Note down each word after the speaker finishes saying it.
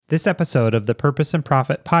This episode of the Purpose and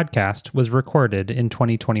Profit podcast was recorded in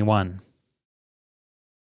 2021.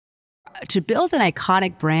 To build an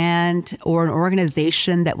iconic brand or an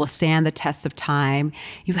organization that will stand the test of time,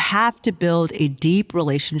 you have to build a deep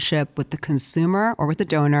relationship with the consumer or with the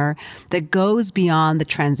donor that goes beyond the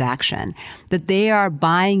transaction, that they are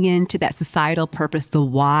buying into that societal purpose, the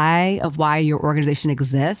why of why your organization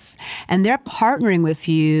exists, and they're partnering with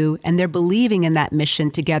you and they're believing in that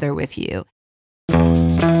mission together with you.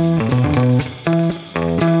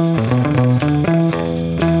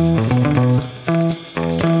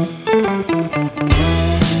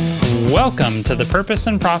 Welcome to the Purpose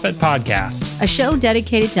and Profit podcast, a show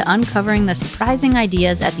dedicated to uncovering the surprising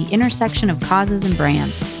ideas at the intersection of causes and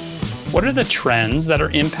brands. What are the trends that are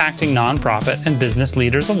impacting nonprofit and business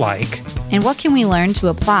leaders alike? And what can we learn to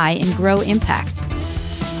apply and grow impact?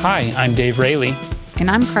 Hi, I'm Dave Raley.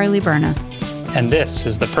 And I'm Carly Berna. And this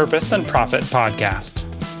is the Purpose and Profit podcast.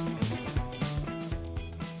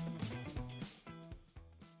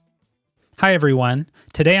 Hi, everyone.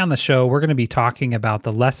 Today on the show, we're going to be talking about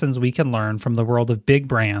the lessons we can learn from the world of big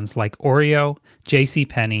brands like Oreo,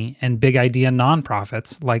 JCPenney, and big idea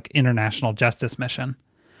nonprofits like International Justice Mission.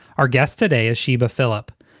 Our guest today is Sheba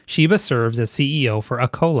Phillip. Sheba serves as CEO for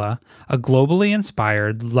Akola, a globally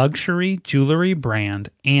inspired luxury jewelry brand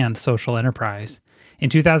and social enterprise. In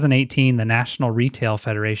 2018, the National Retail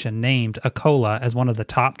Federation named Akola as one of the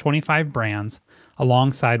top 25 brands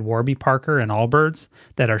alongside Warby Parker and Allbirds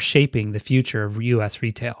that are shaping the future of U.S.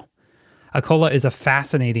 retail. Akola is a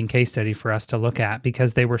fascinating case study for us to look at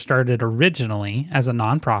because they were started originally as a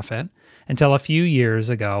nonprofit until a few years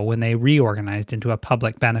ago when they reorganized into a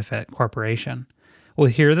public benefit corporation. We'll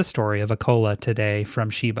hear the story of Akola today from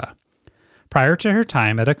Sheba. Prior to her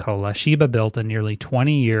time at Akola, Sheba built a nearly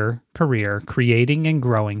 20-year career creating and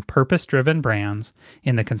growing purpose-driven brands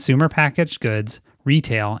in the consumer packaged goods,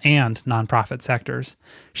 retail, and nonprofit sectors.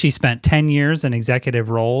 She spent 10 years in executive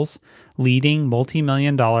roles, leading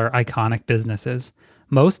multi-million-dollar iconic businesses.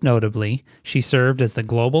 Most notably, she served as the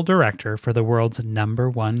global director for the world's number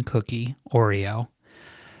one cookie, Oreo.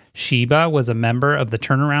 Sheba was a member of the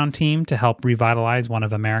turnaround team to help revitalize one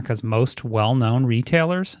of America's most well-known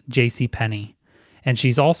retailers, JCPenney. And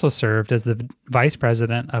she's also served as the Vice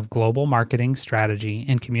President of Global Marketing Strategy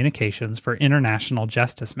and Communications for International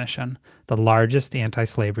Justice Mission, the largest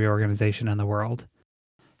anti-slavery organization in the world.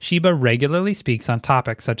 Sheba regularly speaks on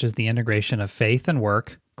topics such as the integration of faith and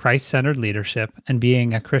work, Christ-centered leadership, and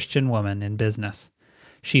being a Christian woman in business.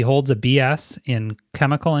 She holds a BS in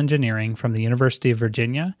chemical engineering from the University of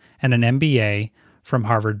Virginia and an MBA from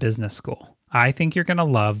Harvard Business School. I think you're going to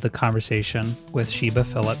love the conversation with Sheba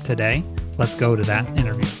Phillip today. Let's go to that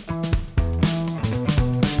interview.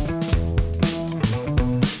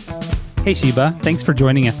 Hey, Sheba, thanks for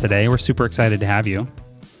joining us today. We're super excited to have you.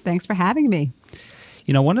 Thanks for having me.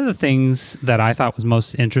 You know, one of the things that I thought was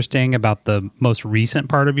most interesting about the most recent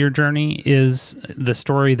part of your journey is the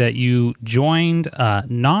story that you joined a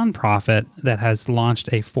nonprofit that has launched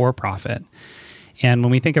a for-profit. And when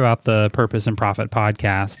we think about the Purpose and Profit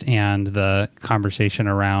podcast and the conversation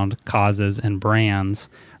around causes and brands,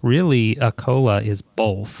 really Akola is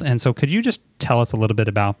both. And so could you just tell us a little bit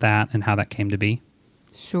about that and how that came to be?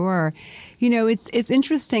 Sure. You know, it's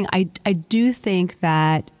interesting. I do think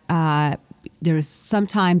that there's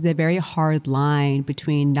sometimes a very hard line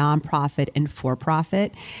between nonprofit and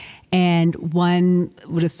for-profit. And one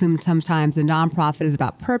would assume sometimes the nonprofit is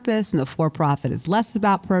about purpose and the for-profit is less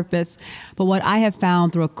about purpose. But what I have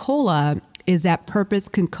found through Akola is that purpose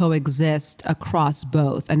can coexist across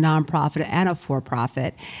both a nonprofit and a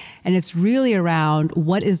for-profit. And it's really around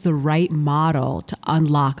what is the right model to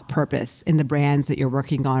unlock purpose in the brands that you're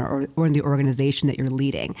working on or in the organization that you're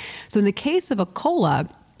leading. So in the case of Akola,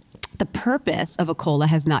 the purpose of Akola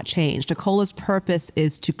has not changed. Akola's purpose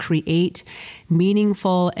is to create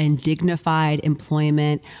meaningful and dignified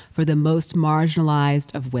employment for the most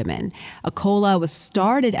marginalized of women. Akola was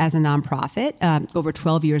started as a nonprofit over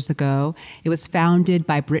 12 years ago. It was founded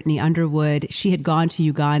by Brittany Underwood. She had gone to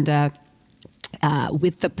Uganda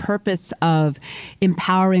with the purpose of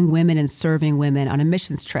empowering women and serving women on a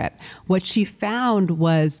missions trip. What she found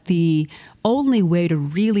was the only way to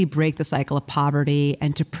really break the cycle of poverty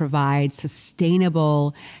and to provide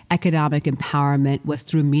sustainable economic empowerment was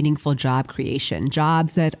through meaningful job creation.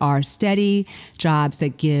 Jobs that are steady, jobs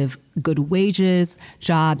that give good wages,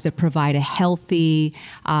 jobs that provide a healthy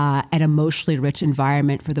and emotionally rich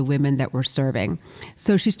environment for the women that we're serving.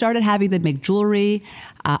 So she started having them make jewelry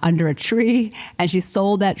under a tree, and she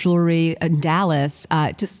sold that jewelry in Dallas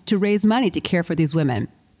just to raise money to care for these women.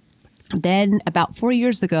 Then about 4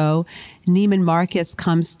 years ago, Neiman Marcus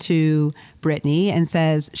comes to Brittany and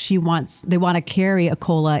says they want to carry a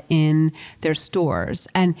cola in their stores.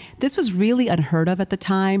 And this was really unheard of at the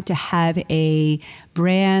time, to have a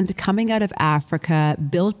brand coming out of Africa,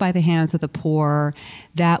 built by the hands of the poor,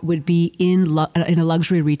 that would be in a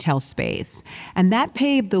luxury retail space. And that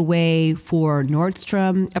paved the way for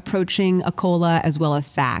Nordstrom approaching a cola, as well as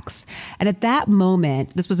Saks. And at that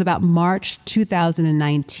moment, this was about March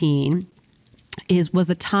 2019, was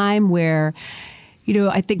a time where,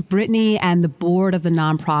 I think Brittany and the board of the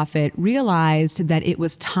nonprofit realized that it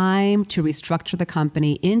was time to restructure the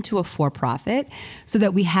company into a for-profit, so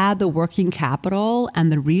that we had the working capital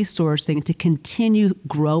and the resourcing to continue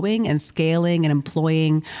growing and scaling and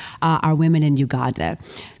employing our women in Uganda.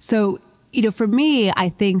 So, for me, I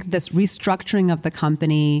think this restructuring of the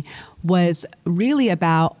company was really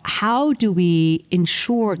about, how do we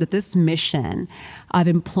ensure that this mission of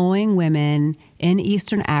employing women in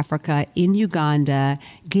Eastern Africa, in Uganda,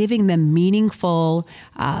 giving them meaningful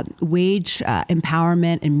wage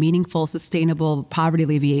empowerment and meaningful sustainable poverty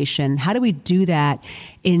alleviation, how do we do that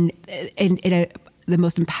in the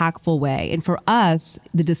most impactful way? And for us,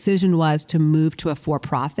 the decision was to move to a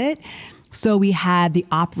for-profit. So we had the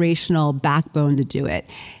operational backbone to do it.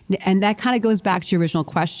 And that kind of goes back to your original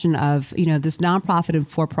question of, this nonprofit and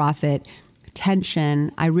for-profit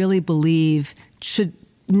tension, I really believe should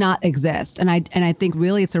not exist. And I think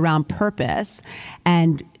really it's around purpose,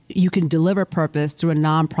 and you can deliver purpose through a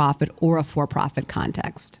nonprofit or a for-profit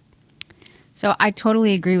context. So I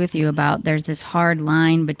totally agree with you about, there's this hard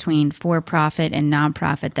line between for-profit and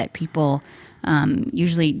nonprofit that people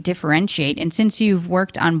usually differentiate. And since you've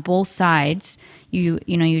worked on both sides, you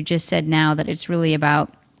just said now that it's really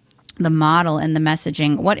about the model and the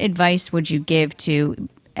messaging. What advice would you give to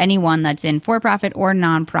anyone that's in for-profit or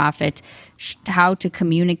nonprofit, how to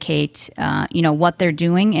communicate, what they're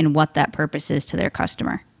doing and what that purpose is to their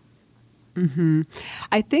customer? Mm-hmm.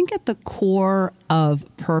 I think at the core of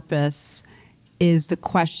purpose is the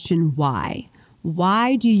question, why?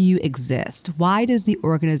 Why do you exist? Why does the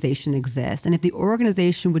organization exist? And if the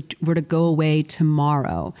organization were to go away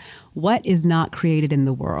tomorrow, what is not created in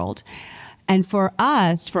the world? And for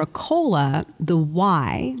us, for cola, the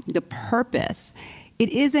why, the purpose, it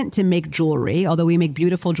isn't to make jewelry, although we make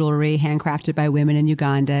beautiful jewelry handcrafted by women in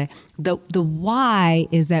Uganda. The why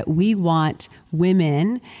is that we want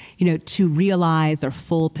women, to realize their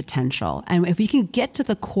full potential. And if we can get to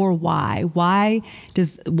the core why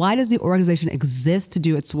does the organization exist to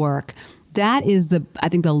do its work? That is I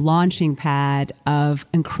think the launching pad of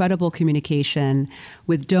incredible communication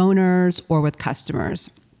with donors or with customers.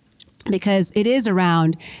 Because it is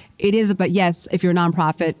about, yes, if you're a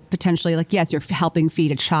nonprofit, potentially, yes, you're helping feed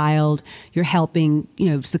a child, you're helping,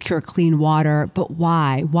 secure clean water, but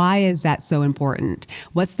why? Why is that so important?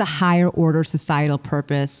 What's the higher order societal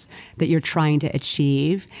purpose that you're trying to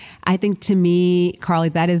achieve? I think, to me, Carly,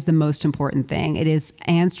 that is the most important thing. It is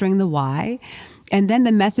answering the why. And then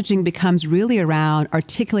the messaging becomes really around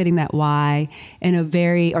articulating that why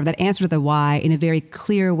that answer to the why in a very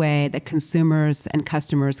clear way that consumers and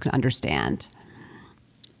customers can understand.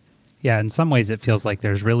 Yeah, in some ways it feels like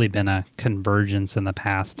there's really been a convergence in the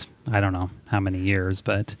past, I don't know how many years,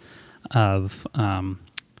 but of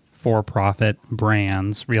for-profit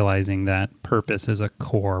brands realizing that purpose is a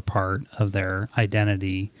core part of their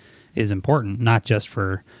identity is important, not just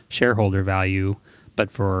for shareholder value,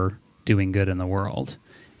 but for doing good in the world.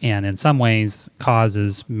 And in some ways,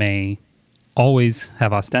 causes may always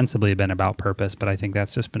have ostensibly been about purpose, but I think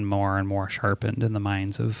that's just been more and more sharpened in the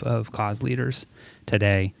minds of cause leaders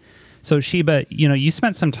today. So Sheba, you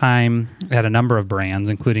spent some time at a number of brands,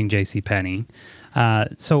 including JCPenney.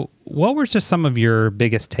 So what were just some of your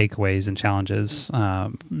biggest takeaways and challenges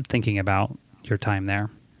thinking about your time there?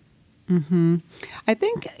 Mm-hmm. I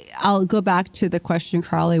think I'll go back to the question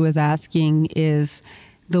Carly was asking is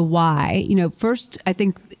the why. First, I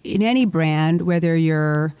think in any brand, whether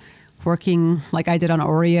you're working like I did on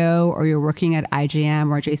Oreo or you're working at IGM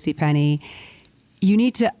or JCPenney, you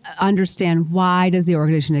need to understand, why does the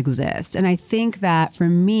organization exist? And I think that for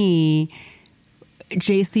me,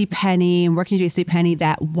 JCPenney and working at JCPenney,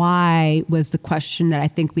 that why was the question that I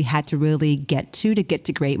think we had to really get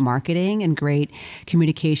to great marketing and great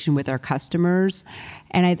communication with our customers.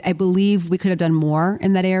 And I believe we could have done more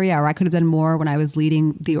in that area, or I could have done more when I was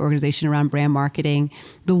leading the organization around brand marketing.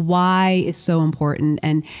 The why is so important.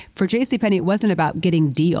 And for JCPenney, it wasn't about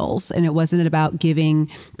getting deals and it wasn't about giving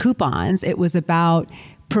coupons. It was about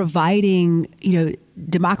providing,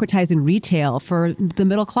 democratizing retail for the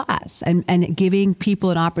middle class and giving people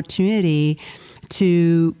an opportunity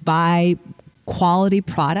to buy quality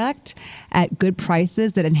product at good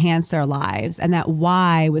prices that enhance their lives. And that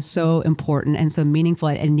why was so important and so meaningful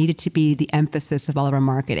and needed to be the emphasis of all of our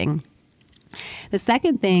marketing. The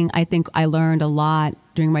second thing I think I learned a lot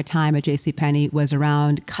during my time at JCPenney was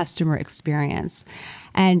around customer experience.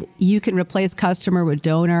 And you can replace customer with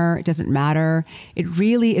donor, it doesn't matter. It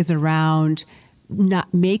really is around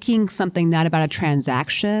not making something not about a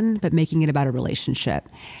transaction, but making it about a relationship.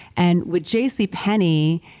 And with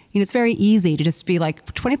JCPenney, it's very easy to just be like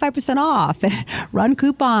 25% off and run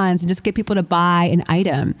coupons and just get people to buy an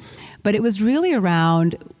item. But it was really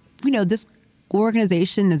around, this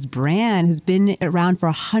organization, this brand has been around for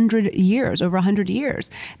 100 years, over 100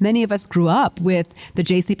 years. Many of us grew up with the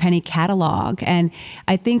JCPenney catalog. And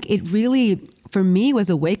I think it really, for me, was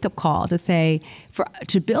a wake-up call to say,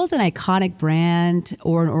 to build an iconic brand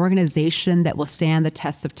or an organization that will stand the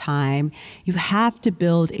test of time, you have to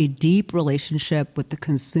build a deep relationship with the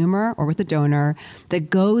consumer or with the donor that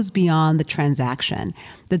goes beyond the transaction,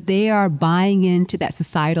 that they are buying into that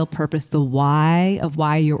societal purpose, the why of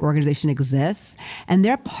why your organization exists, and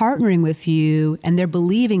they're partnering with you and they're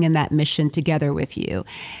believing in that mission together with you.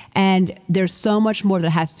 And there's so much more that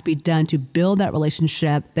has to be done to build that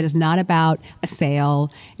relationship that is not about a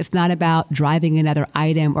sale. It's not about driving another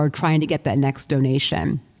item or trying to get that next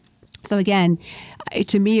donation. So again,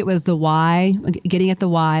 to me, it was the why, getting at the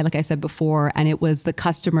why, like I said before, and it was the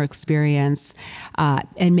customer experience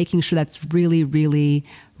and making sure that's really, really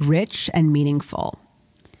rich and meaningful.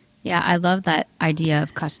 Yeah, I love that idea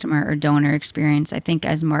of customer or donor experience. I think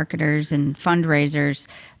as marketers and fundraisers,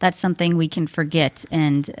 that's something we can forget.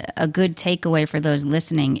 And a good takeaway for those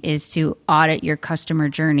listening is to audit your customer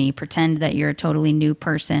journey, pretend that you're a totally new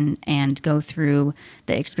person and go through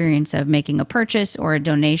the experience of making a purchase or a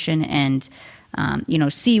donation and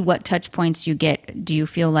see what touch points you get. Do you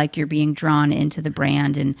feel like you're being drawn into the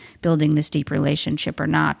brand and building this deep relationship or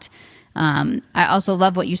not? I also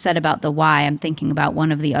love what you said about the why. I'm thinking about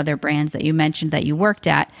one of the other brands that you mentioned that you worked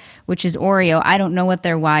at, which is Oreo. I don't know what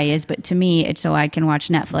their why is, but to me, it's so I can watch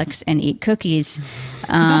Netflix and eat cookies.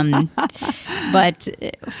 But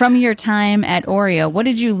from your time at Oreo, what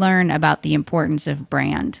did you learn about the importance of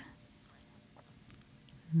brand?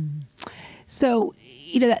 So,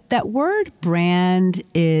 that word brand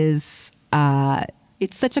is...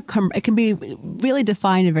 it's such it can be really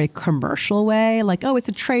defined in a very commercial way, like, oh, it's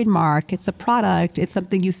a trademark, it's a product, it's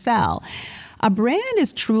something you sell. A brand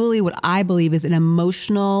is truly what I believe is an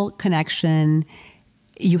emotional connection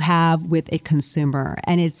you have with a consumer.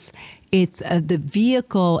 And it's the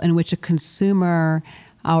vehicle in which a consumer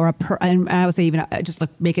or and I would say even just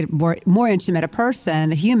make it more intimate, a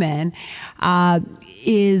person, a human,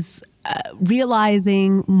 is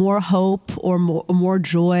realizing more hope or more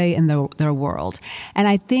joy in their world. And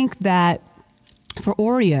I think that for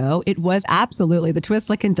Oreo, it was absolutely the twist,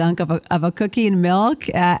 lick, and dunk of a cookie and milk.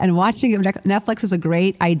 And watching it, Netflix is a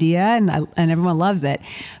great idea, and everyone loves it.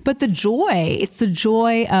 But it's the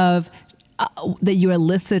joy of that you're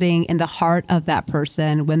eliciting in the heart of that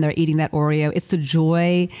person when they're eating that Oreo. It's the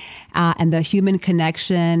joy and the human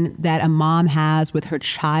connection that a mom has with her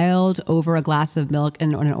child over a glass of milk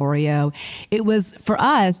and an Oreo. It was, for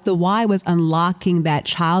us, the why was unlocking that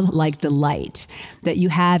childlike delight that you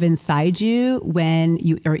have inside you when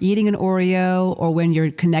you are eating an Oreo or when you're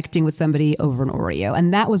connecting with somebody over an Oreo.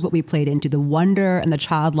 And that was what we played into, the wonder and the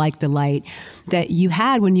childlike delight that you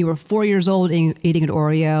had when you were 4 years old eating an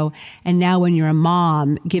Oreo. And now when you're a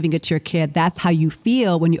mom giving it to your kid, that's how you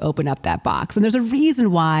feel when you open up that box. And there's a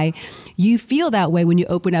reason why you feel that way when you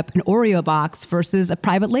open up an Oreo box versus a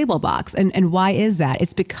private label box. And why is that?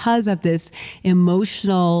 It's because of this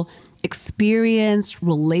emotional experience,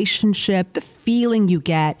 relationship, the feeling you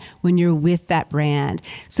get when you're with that brand.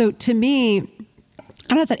 So to me, I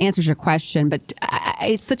don't know if that answers your question, but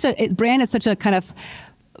brand is such a kind of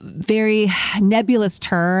very nebulous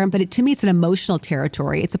term, but to me, it's an emotional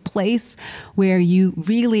territory. It's a place where you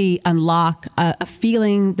really unlock a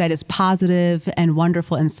feeling that is positive and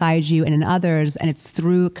wonderful inside you and in others, and it's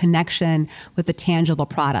through connection with the tangible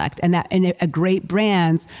product. And a great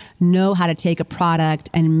brands know how to take a product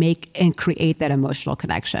and make and create that emotional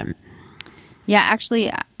connection. Yeah,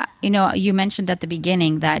 actually, you mentioned at the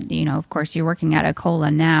beginning that, of course, you're working at a cola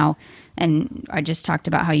now. And I just talked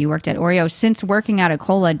about how you worked at Oreo. Since working at a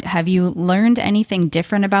cola, have you learned anything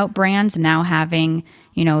different about brands now having,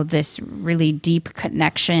 this really deep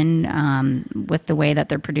connection with the way that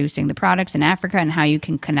they're producing the products in Africa and how you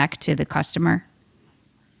can connect to the customer?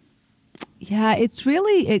 Yeah, it's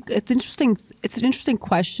really, it's interesting. It's an interesting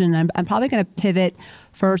question. I'm probably going to pivot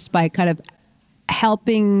first by kind of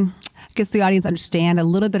helping gets the audience understand a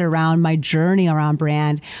little bit around my journey around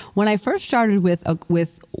brand. When I first started with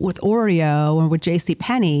Oreo or with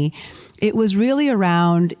JCPenney, it was really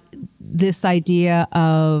around this idea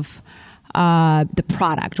of the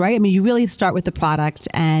product, right? I mean, you really start with the product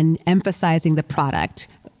and emphasizing the product.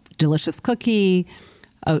 Delicious cookie,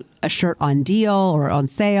 a shirt on deal or on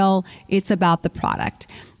sale. It's about the product.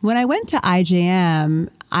 When I went to IJM,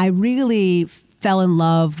 I really fell in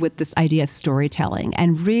love with this idea of storytelling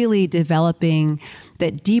and really developing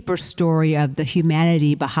that deeper story of the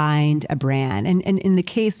humanity behind a brand. And in the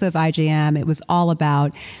case of IJM, it was all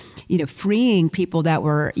about, freeing people that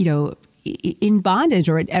were, in bondage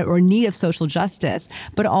or in need of social justice,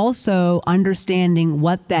 but also understanding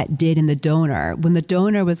what that did in the donor. When the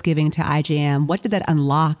donor was giving to IJM, what did that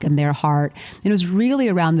unlock in their heart? And it was really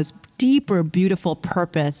around this deeper, beautiful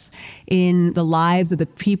purpose in the lives of the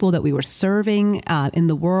people that we were serving in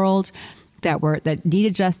the world that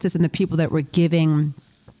needed justice, and the people that were giving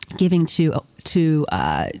to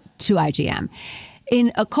IJM.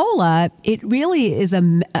 In Acola, it really is a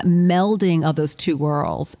melding of those two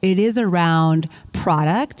worlds. It is around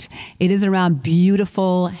product. It is around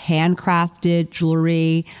beautiful, handcrafted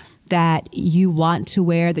jewelry that you want to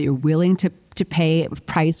wear, that you're willing to pay a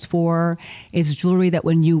price for. It's jewelry that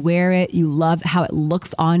when you wear it, you love how it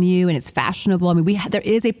looks on you and it's fashionable. I mean, there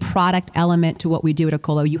is a product element to what we do at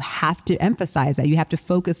Acola. You have to emphasize that. You have to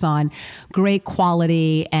focus on great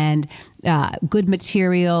quality and good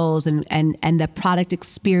materials, and the product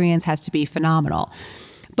experience has to be phenomenal.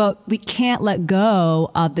 But we can't let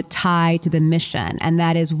go of the tie to the mission, and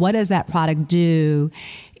that is, what does that product do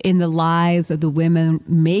in the lives of the women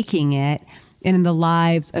making it and in the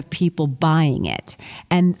lives of people buying it?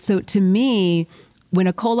 And so to me, when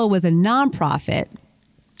Acola was a nonprofit,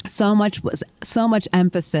 so much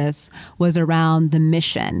emphasis was around the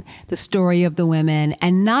mission, the story of the women,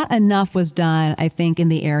 and not enough was done, I think, in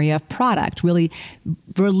the area of product, really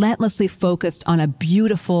relentlessly focused on a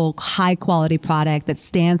beautiful, high-quality product that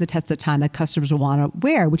stands the test of time that customers will want to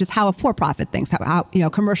wear, which is how a for-profit thinks, how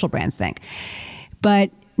commercial brands think.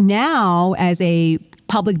 But now, as a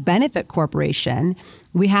public benefit corporation,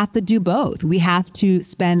 we have to do both. We have to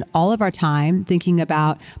spend all of our time thinking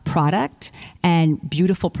about product and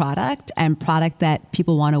beautiful product and product that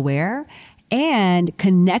people want to wear, and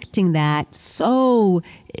connecting that so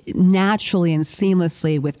naturally and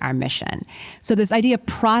seamlessly with our mission. So this idea of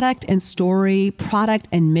product and story, product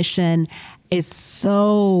and mission is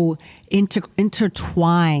so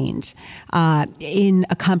intertwined in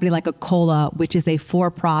a company like Acola, which is a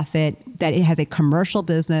for-profit, that it has a commercial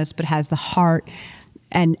business but has the heart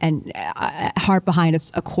and heart behind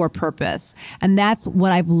a core purpose. And that's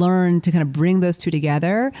what I've learned to kind of bring those two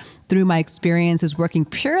together through my experiences working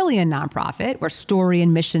purely in nonprofit, where story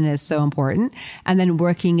and mission is so important, and then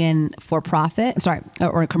working in for-profit,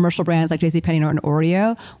 or commercial brands like JCPenney or an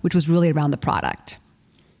Oreo, which was really around the product.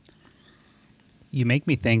 You make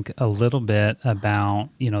me think a little bit about,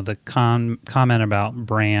 the comment about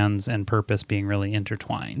brands and purpose being really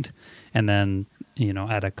intertwined. And then,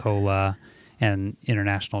 at Acola and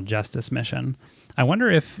International Justice Mission. I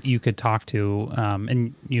wonder if you could talk to,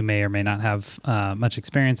 and you may or may not have much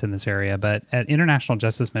experience in this area, but at International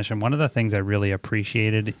Justice Mission, one of the things I really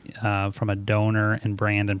appreciated from a donor and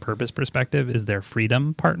brand and purpose perspective is their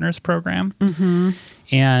Freedom Partners program. Mm-hmm.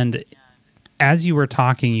 And as you were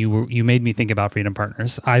talking, you made me think about Freedom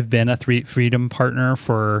Partners. I've been a Freedom Partner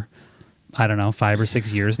for, 5 or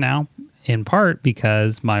 6 years now, in part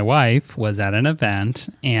because my wife was at an event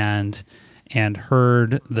and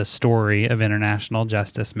heard the story of International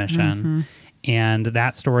Justice Mission. Mm-hmm. And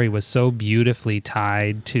that story was so beautifully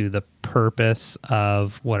tied to the purpose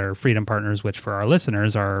of what are Freedom Partners, which for our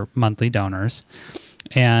listeners are monthly donors.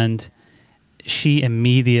 And she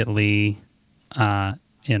immediately,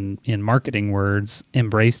 in marketing words,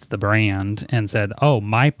 embraced the brand and said, "Oh,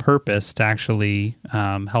 my purpose to actually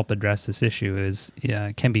help address this issue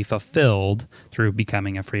can be fulfilled through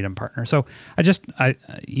becoming a Freedom Partner." So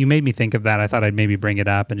you made me think of that. I thought I'd maybe bring it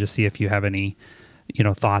up and just see if you have any,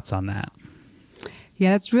 thoughts on that.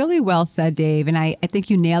 Yeah, that's really well said, Dave. And I think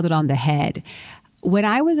you nailed it on the head. When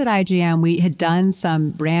I was at IGM, we had done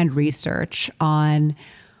some brand research on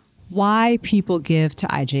why people give to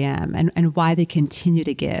IJM and why they continue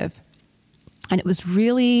to give. And it was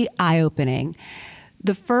really eye-opening.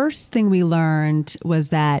 The first thing we learned was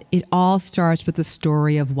that it all starts with the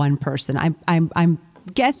story of one person. I'm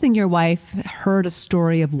guessing your wife heard a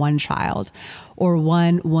story of one child or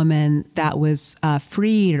one woman that was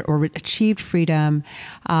freed or achieved freedom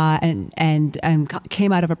and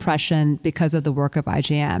came out of oppression because of the work of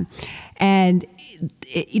IGM. And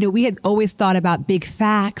we had always thought about big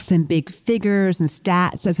facts and big figures and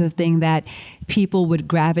stats as a thing that people would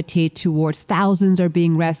gravitate towards. Thousands are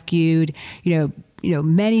being rescued,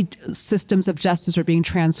 many systems of justice are being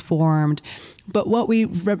transformed. But what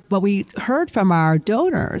we heard from our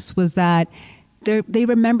donors was that they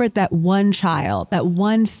remembered that one child, that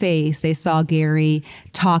one face they saw Gary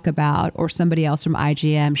talk about or somebody else from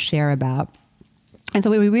IGM share about. And so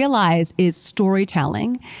what we realized is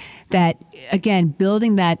storytelling, that, again,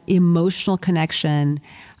 building that emotional connection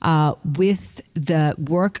with the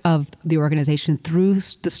work of the organization through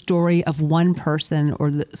the story of one person or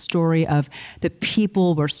the story of the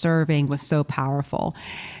people we're serving was so powerful.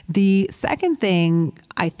 The second thing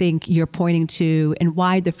I think you're pointing to and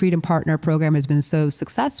why the Freedom Partner program has been so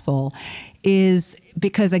successful is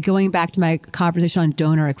because, going back to my conversation on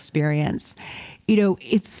donor experience,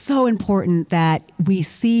 it's so important that we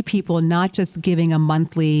see people not just giving a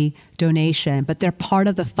monthly donation, but they're part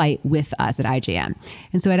of the fight with us at IGM.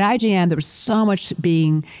 And so at IGM, there was so much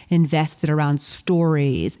being invested around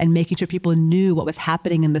stories and making sure people knew what was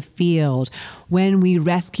happening in the field. When we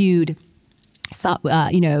rescued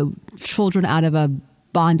children out of a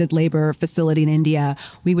bonded labor facility in India,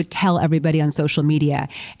 we would tell everybody on social media.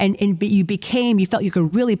 And you felt you were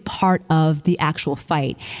really part of the actual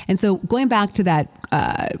fight. And so going back to that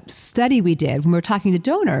study we did when we were talking to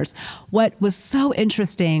donors, what was so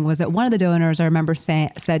interesting was that one of the donors, I remember,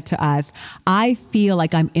 said to us, "I feel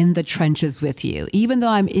like I'm in the trenches with you. Even though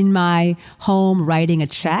I'm in my home writing a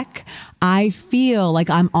check, I feel like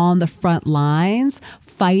I'm on the front lines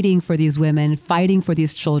fighting for these women, fighting for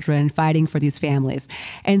these children, fighting for these families."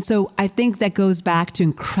 And so I think that goes back to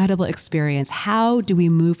incredible experience. How do we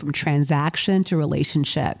move from transaction to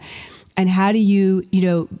relationship? And how do you,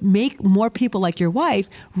 make more people like your wife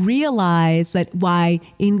realize that by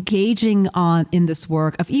engaging in this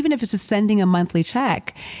work of, even if it's just sending a monthly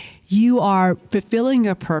check, you are fulfilling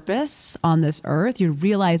your purpose on this earth. You're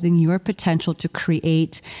realizing your potential to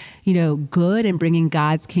create, good and bringing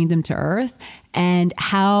God's kingdom to earth. And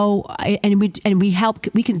we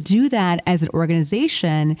can do that as an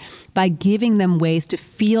organization by giving them ways to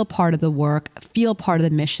feel part of the work, feel part of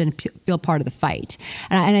the mission, feel part of the fight.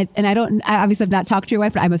 I obviously have not talked to your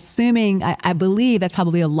wife, but I'm assuming, I believe that's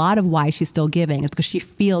probably a lot of why she's still giving, is because she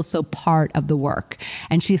feels so part of the work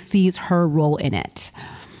and she sees her role in it.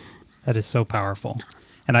 That is so powerful.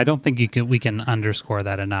 And I don't think we can underscore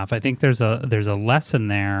that enough. I think there's a lesson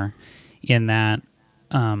there in that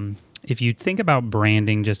if you think about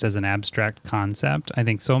branding just as an abstract concept, I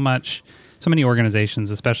think so many organizations,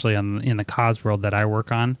 especially in the cause world that I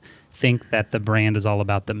work on, think that the brand is all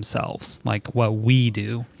about themselves, like what we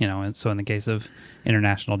do, And so in the case of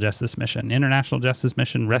International Justice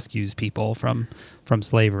Mission rescues people from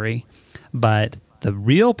slavery, but the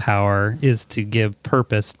real power is to give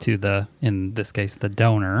purpose to in this case, the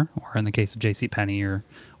donor, or in the case of JCPenney or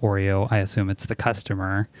Oreo, I assume it's the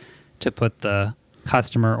customer, to put the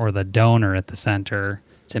customer or the donor at the center,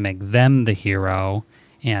 to make them the hero.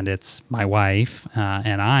 And it's my wife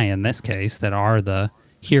and I, in this case, that are the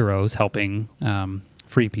heroes helping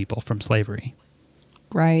free people from slavery.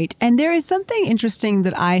 Right. And there is something interesting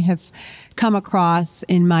that I have come across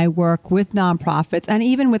in my work with nonprofits and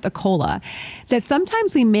even with Acola, that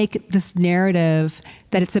sometimes we make this narrative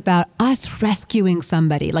that it's about us rescuing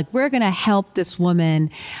somebody. Like, we're going to help this woman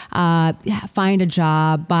find a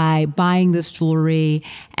job by buying this jewelry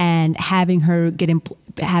and having her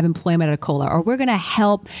have employment at Acola, or we're going to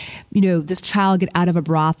help, this child get out of a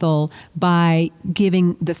brothel by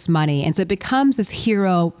giving this money. And so it becomes this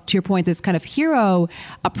hero, to your point, this kind of hero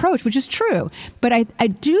approach, which is true. But I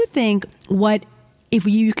do think if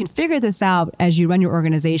you can figure this out as you run your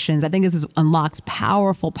organizations, I think this unlocks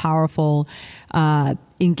powerful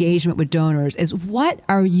engagement with donors, is what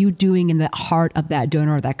are you doing in the heart of that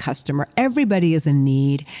donor or that customer? Everybody is in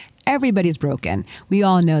need. Everybody's broken. We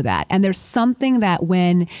all know that. And there's something that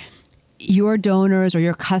when your donors or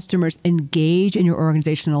your customers engage in your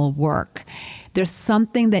organizational work, there's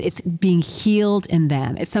something that is being healed in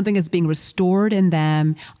them. It's something that's being restored in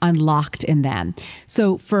them, unlocked in them.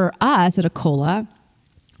 So for us at Acola,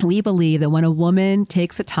 we believe that when a woman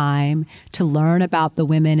takes the time to learn about the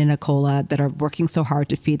women in Acola that are working so hard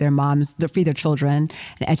to feed their children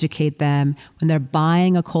and educate them, when they're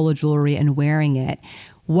buying Acola jewelry and wearing it,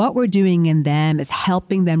 what we're doing in them is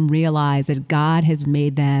helping them realize that God has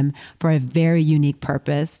made them for a very unique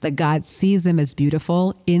purpose, that God sees them as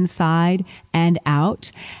beautiful inside and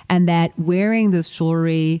out, and that wearing this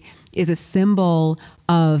jewelry is a symbol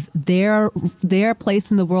of their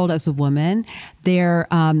place in the world as a woman.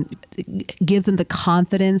 Gives them the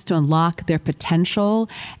confidence to unlock their potential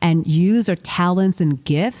and use their talents and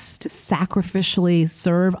gifts to sacrificially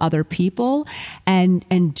serve other people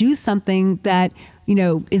and do something that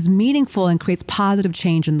is meaningful and creates positive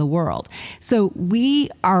change in the world. So we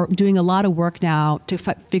are doing a lot of work now to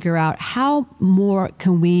figure out how more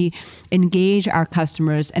can we engage our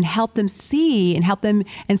customers and help them see and help them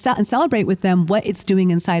and celebrate with them what it's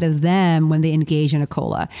doing inside of them when they engage in a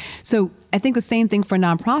cola. So I think the same thing for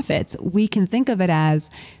nonprofits. We can think of it as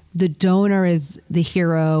the donor is the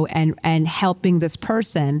hero and helping this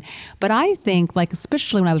person. But I think, like,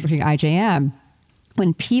 especially when I was working at IJM,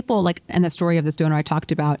 when people, like in the story of this donor I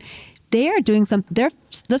talked about, they are doing there's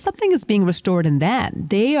something is being restored in them.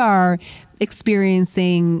 They are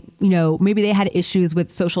experiencing, maybe they had issues with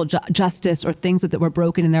social justice or things that were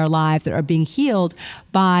broken in their lives that are being healed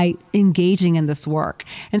by engaging in this work.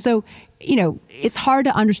 And so, it's hard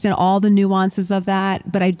to understand all the nuances of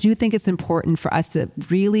that, but I do think it's important for us to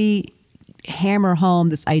really hammer home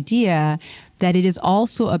this idea that it is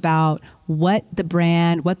also about what the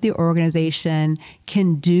brand, what the organization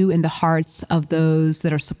can do in the hearts of those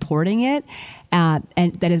that are supporting it, and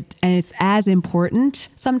it's as important.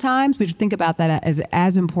 Sometimes we should think about that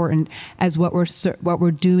as important as what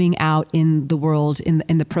we're doing out in the world in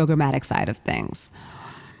the programmatic side of things.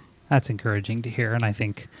 That's encouraging to hear, and I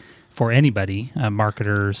think for anybody,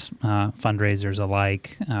 marketers, fundraisers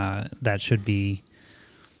alike, that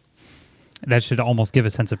should almost give a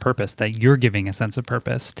sense of purpose, that you're giving a sense of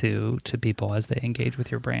purpose to people as they engage with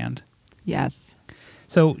your brand. Yes.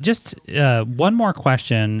 So just one more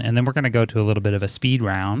question, and then we're going to go to a little bit of a speed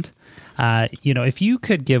round. If you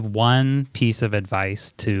could give one piece of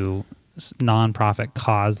advice to nonprofit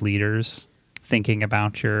cause leaders thinking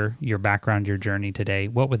about your background, your journey today,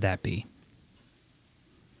 what would that be?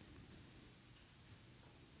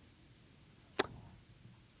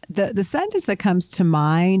 The sentence that comes to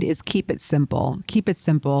mind is keep it simple. Keep it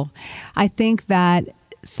simple. I think that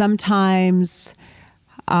sometimes,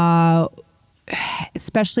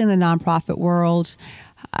 especially in the nonprofit world,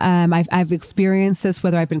 I've experienced this,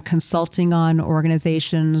 whether I've been consulting on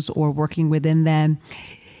organizations or working within them.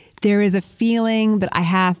 There is a feeling that I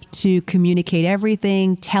have to communicate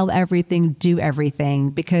everything, tell everything, do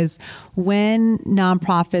everything, because when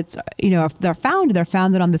nonprofits, they're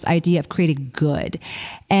founded on this idea of creating good.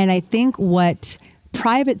 And I think what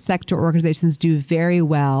private sector organizations do very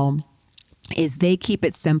well is they keep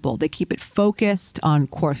it simple. They keep it focused on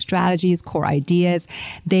core strategies, core ideas.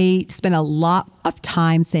 They spend a lot of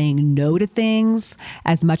time saying no to things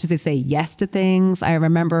as much as they say yes to things. I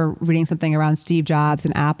remember reading something around Steve Jobs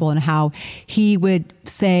and Apple and how he would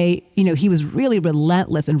say, he was really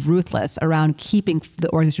relentless and ruthless around keeping the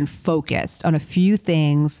organization focused on a few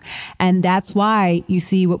things. And that's why you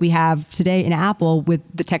see what we have today in Apple with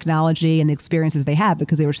the technology and the experiences they have,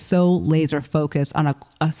 because they were so laser focused on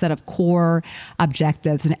a set of core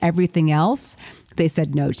objectives, and everything else they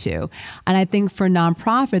said no to. And I think for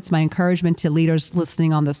nonprofits, my encouragement to leaders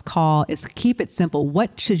listening on this call is keep it simple.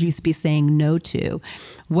 What should you be saying no to?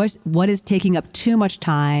 What is taking up too much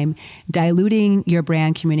time, diluting your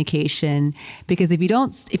brand communication? Because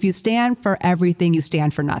if you stand for everything, you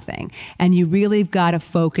stand for nothing. And you really got to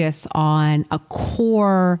focus on a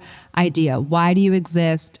core idea. Why do you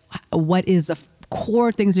exist? What is the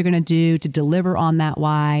core things you're going to do to deliver on that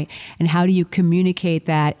why, and how do you communicate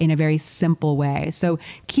that in a very simple way? So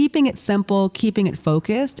keeping it simple, keeping it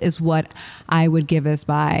focused is what I would give as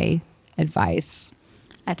my advice.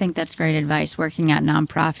 I think that's great advice. Working at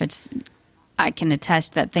nonprofits, I can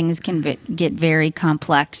attest that things can get very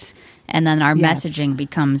complex, and then our messaging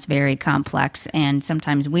becomes very complex, and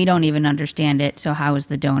sometimes we don't even understand it. So how is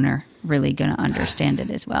the donor really going to understand it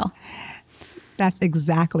as well? That's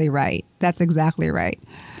exactly right.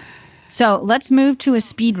 So let's move to a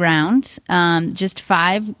speed round. Just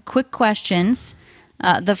 5 quick questions.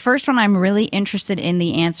 The first one I'm really interested in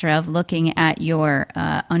the answer of, looking at your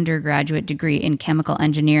undergraduate degree in chemical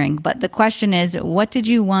engineering. But the question is, what did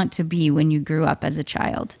you want to be when you grew up as a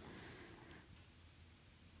child?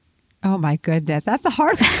 Oh my goodness, that's a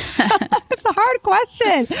hard That's a hard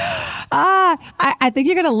question. I think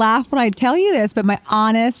you're going to laugh when I tell you this, but my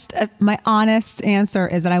honest answer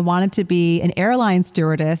is that I wanted to be an airline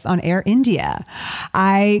stewardess on Air India.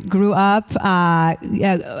 I grew up,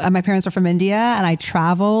 my parents are from India, and I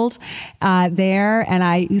traveled there, and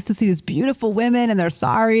I used to see these beautiful women in their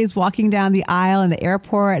saris walking down the aisle in the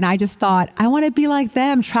airport, and I just thought, I want to be like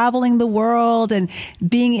them, traveling the world and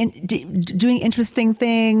doing interesting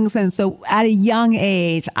things. And so at a young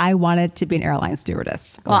age, I wanted to be an airline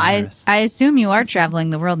stewardess. Well, I assume you are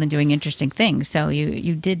traveling the world and doing interesting things, so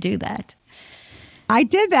you did do that. I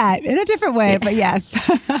did that in a different way, but yes.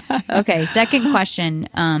 Okay, second question.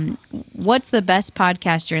 What's the best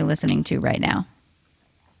podcast you're listening to right now?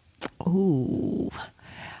 Ooh.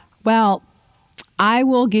 Well, I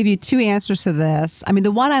will give you two answers to this. I mean,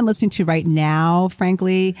 the one I'm listening to right now,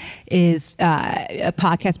 frankly, is a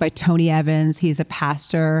podcast by Tony Evans. He's a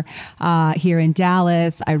pastor here in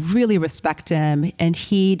Dallas. I really respect him, and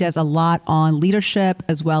he does a lot on leadership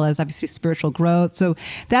as well as obviously spiritual growth. So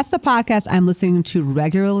that's the podcast I'm listening to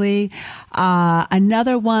regularly.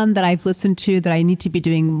 Another one that I've listened to that I need to be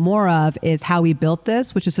doing more of is How We Built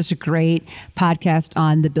This, which is such a great podcast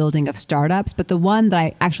on the building of startups. But the one that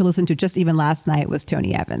I actually listened to just even last night was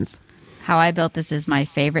Tony Evans. How I Built This is my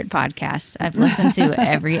favorite podcast. I've listened to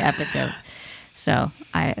every episode. So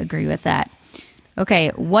I agree with that. Okay,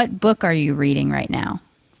 what book are you reading right now?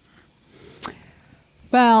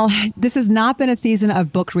 Well, this has not been a season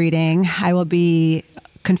of book reading. I will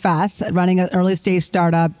confess, running an early stage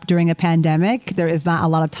startup during a pandemic, there is not a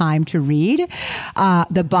lot of time to read.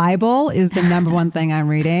 The Bible is the number one thing I'm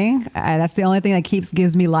reading. That's the only thing that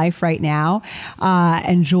gives me life right now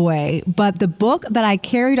and joy. But the book that I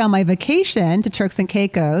carried on my vacation to Turks and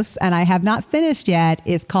Caicos, and I have not finished yet,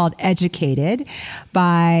 is called Educated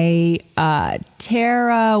by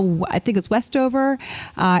Tara, I think it's Westover.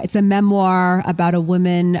 It's a memoir about a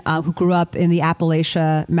woman who grew up in the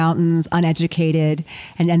Appalachia Mountains, uneducated,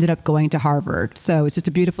 and ended up going to Harvard. So it's just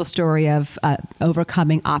a beautiful story of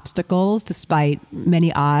overcoming obstacles despite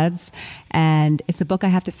many odds. And it's a book I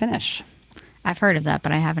have to finish. I've heard of that,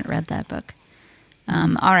 but I haven't read that book.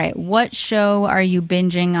 All right. What show are you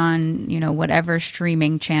binging on, whatever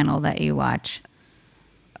streaming channel that you watch?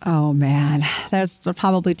 Oh, man, there's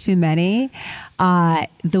probably too many.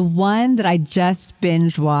 The one that I just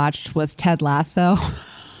binge watched was Ted Lasso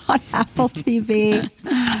on Apple TV.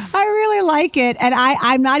 I really like it. And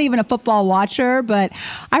I'm not even a football watcher, but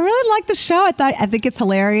I really like the show. I think it's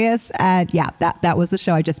hilarious. And yeah, that was the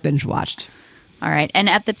show I just binge watched. All right. And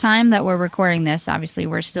at the time that we're recording this, obviously,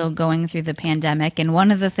 we're still going through the pandemic. And one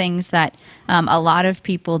of the things that a lot of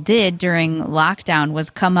people did during lockdown was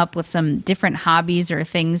come up with some different hobbies or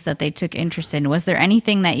things that they took interest in. Was there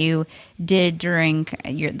anything that you did during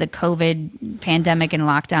the COVID pandemic and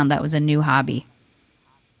lockdown that was a new hobby?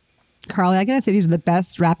 Carly, I gotta say these are the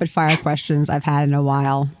best rapid fire questions I've had in a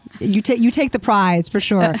while. You take the prize for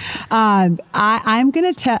sure. I'm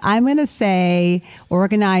gonna say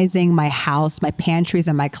organizing my house, my pantries,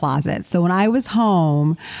 and my closet. So when I was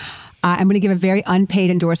home, I'm going to give a very unpaid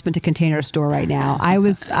endorsement to Container Store right now. I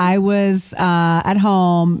was at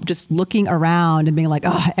home just looking around and being like,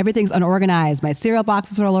 oh, everything's unorganized. My cereal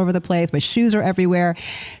boxes are all over the place. My shoes are everywhere.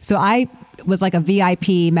 So I was like a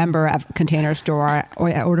VIP member of Container Store.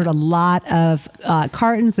 I ordered a lot of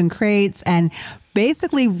cartons and crates and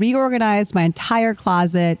basically reorganized my entire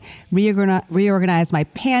closet, reorganized my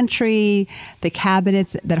pantry, the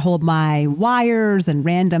cabinets that hold my wires and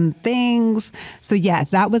random things. So yes,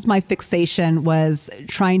 that was my fixation, was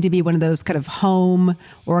trying to be one of those kind of home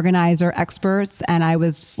organizer experts. And I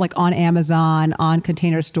was like on Amazon, on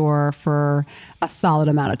Container Store for a solid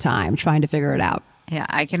amount of time trying to figure it out. Yeah,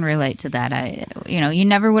 I can relate to that. You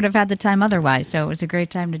never would have had the time otherwise. So it was a great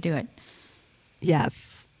time to do it. Yes.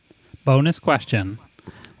 Bonus question.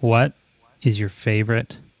 What is your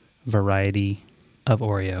favorite variety of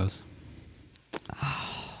Oreos?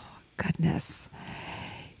 Oh, goodness.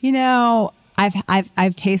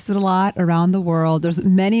 I've tasted a lot around the world. There's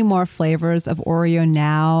many more flavors of Oreo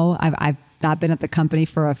now. I've not been at the company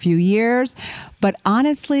for a few years, but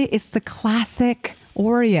honestly, it's the classic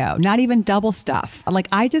Oreo, not even double stuff.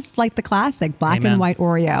 I just like the classic black Amen. and white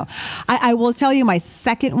Oreo. I will tell you my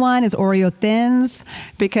second one is Oreo Thins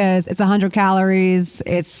because it's 100 calories.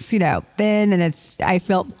 It's, thin, and I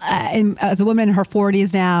feel as a woman in her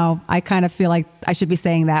 40s now, I kind of feel like I should be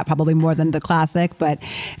saying that probably more than the classic. But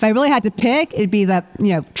if I really had to pick, it'd be the,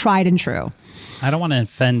 tried and true. I don't want to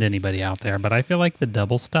offend anybody out there, but I feel like the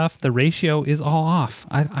double stuff, the ratio is all off.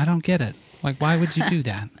 I don't get it. Why would you do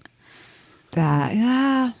that?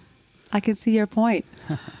 I can see your point.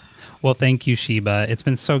 Well, thank you, Sheba. It's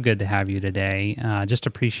been so good to have you today. Just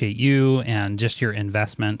appreciate you and just your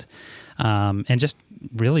investment, and just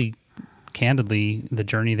really candidly the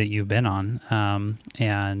journey that you've been on,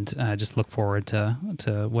 and just look forward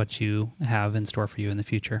to what you have in store for you in the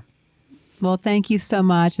future. Well, thank you so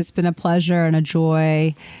much. It's been a pleasure and a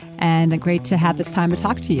joy, and great to have this time to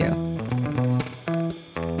talk to you.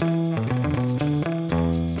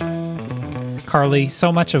 Carly,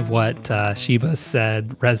 so much of what Sheba said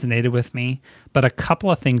resonated with me, but a couple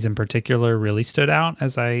of things in particular really stood out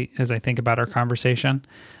as I think about our conversation.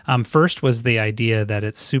 First was the idea that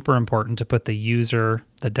it's super important to put the user,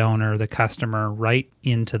 the donor, the customer right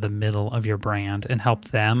into the middle of your brand and help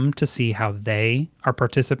them to see how they are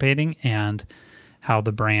participating and how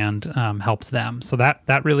the brand helps them. So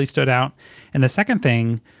that really stood out. And the second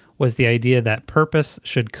thing was the idea that purpose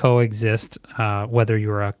should coexist, whether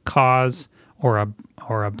you're a cause or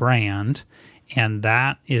a brand, and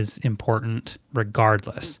that is important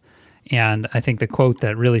regardless. And I think the quote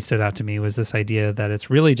that really stood out to me was this idea that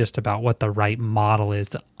it's really just about what the right model is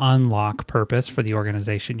to unlock purpose for the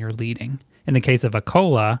organization you're leading. In the case of a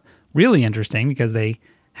cola, really interesting because they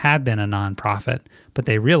had been a nonprofit, but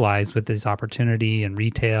they realized with this opportunity in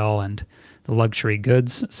retail and the luxury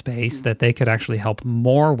goods space that they could actually help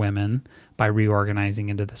more women by reorganizing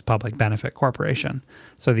into this public benefit corporation.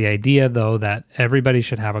 So the idea, though, that everybody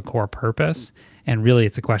should have a core purpose, and really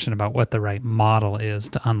it's a question about what the right model is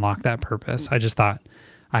to unlock that purpose. I just thought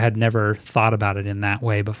I had never thought about it in that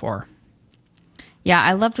way before. Yeah,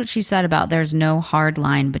 I loved what she said about there's no hard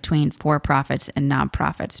line between for-profits and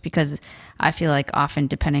nonprofits, because I feel like often,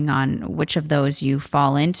 depending on which of those you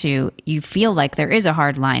fall into, you feel like there is a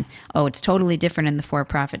hard line. Oh, it's totally different in the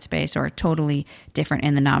for-profit space or totally different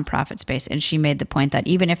in the nonprofit space. And she made the point that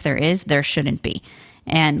even if there is, there shouldn't be.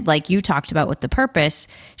 And like you talked about with the purpose,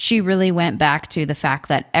 she really went back to the fact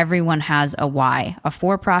that everyone has a why. A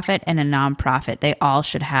for-profit and a nonprofit, they all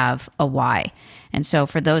should have a why. And so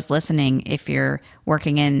for those listening, if you're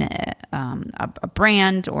working in a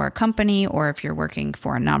brand or a company, or if you're working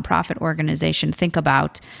for a nonprofit organization, think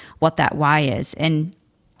about what that why is. And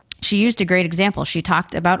she used a great example. She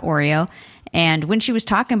talked about Oreo. And when she was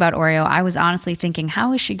talking about Oreo, I was honestly thinking,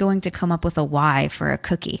 how is she going to come up with a why for a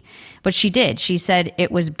cookie? But she did. She said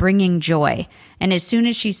it was bringing joy. And as soon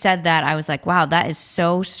as she said that, I was like, wow, that is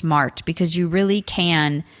so smart, because you really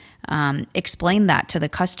can explain that to the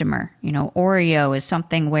customer. You know, Oreo is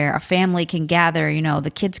something where a family can gather, you know,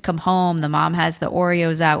 the kids come home, the mom has the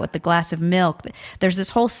Oreos out with the glass of milk. There's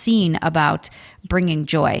this whole scene about bringing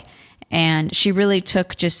joy. And she really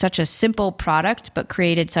took just such a simple product, but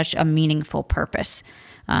created such a meaningful purpose,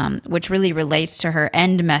 which really relates to her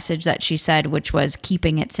end message that she said, which was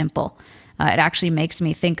keeping it simple. It actually makes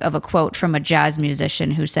me think of a quote from a jazz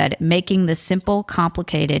musician who said, "Making the simple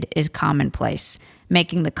complicated is commonplace.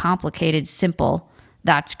 Making the complicated simple,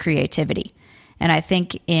 that's creativity." And I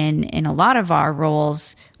think in a lot of our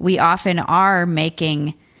roles, we often are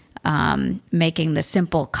making the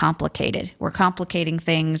simple complicated. We're complicating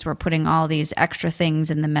things. We're putting all these extra things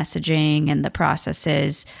in the messaging and the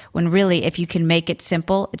processes, when really, if you can make it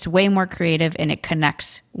simple, it's way more creative and it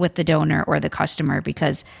connects with the donor or the customer,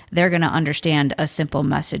 because they're going to understand a simple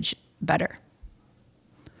message better.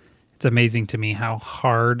 It's amazing to me how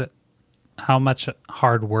much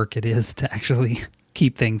hard work it is to actually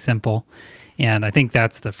keep things simple. And I think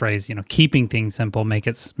that's the phrase, you know, keeping things simple makes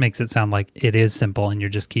it sound like it is simple and you're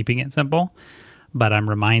just keeping it simple. But I'm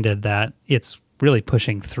reminded that it's really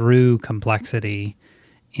pushing through complexity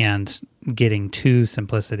and getting to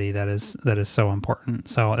simplicity that is so important.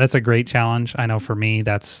 So that's a great challenge. I know for me,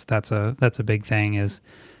 that's a big thing, is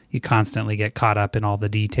you constantly get caught up in all the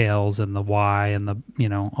details and the why and the, you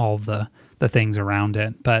know, all of the things around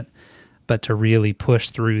it. But to really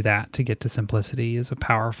push through that to get to simplicity is a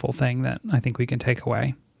powerful thing that I think we can take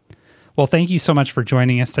away. Well, thank you so much for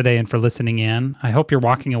joining us today and for listening in. I hope you're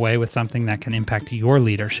walking away with something that can impact your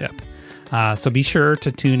leadership. So be sure to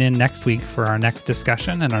tune in next week for our next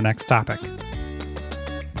discussion and our next topic.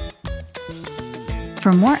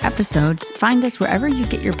 For more episodes, find us wherever you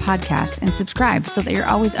get your podcasts and subscribe so that you're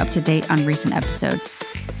always up to date on recent episodes.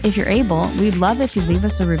 If you're able, we'd love if you leave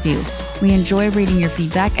us a review. We enjoy reading your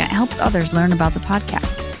feedback, and it helps others learn about the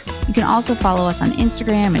podcast. You can also follow us on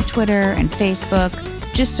Instagram and Twitter and Facebook.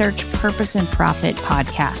 Just search Purpose and Profit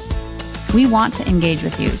Podcast. We want to engage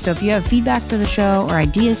with you, so if you have feedback for the show or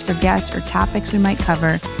ideas for guests or topics we might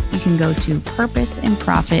cover, you can go to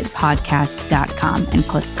purposeandprofitpodcast.com and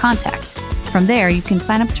click Contact. From there, you can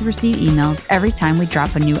sign up to receive emails every time we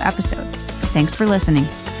drop a new episode. Thanks for listening.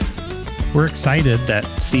 We're excited that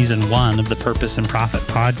Season 1 of the Purpose and Profit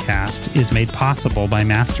podcast is made possible by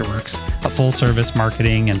Masterworks, a full-service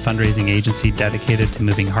marketing and fundraising agency dedicated to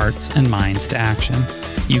moving hearts and minds to action.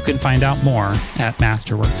 You can find out more at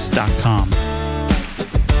masterworks.com.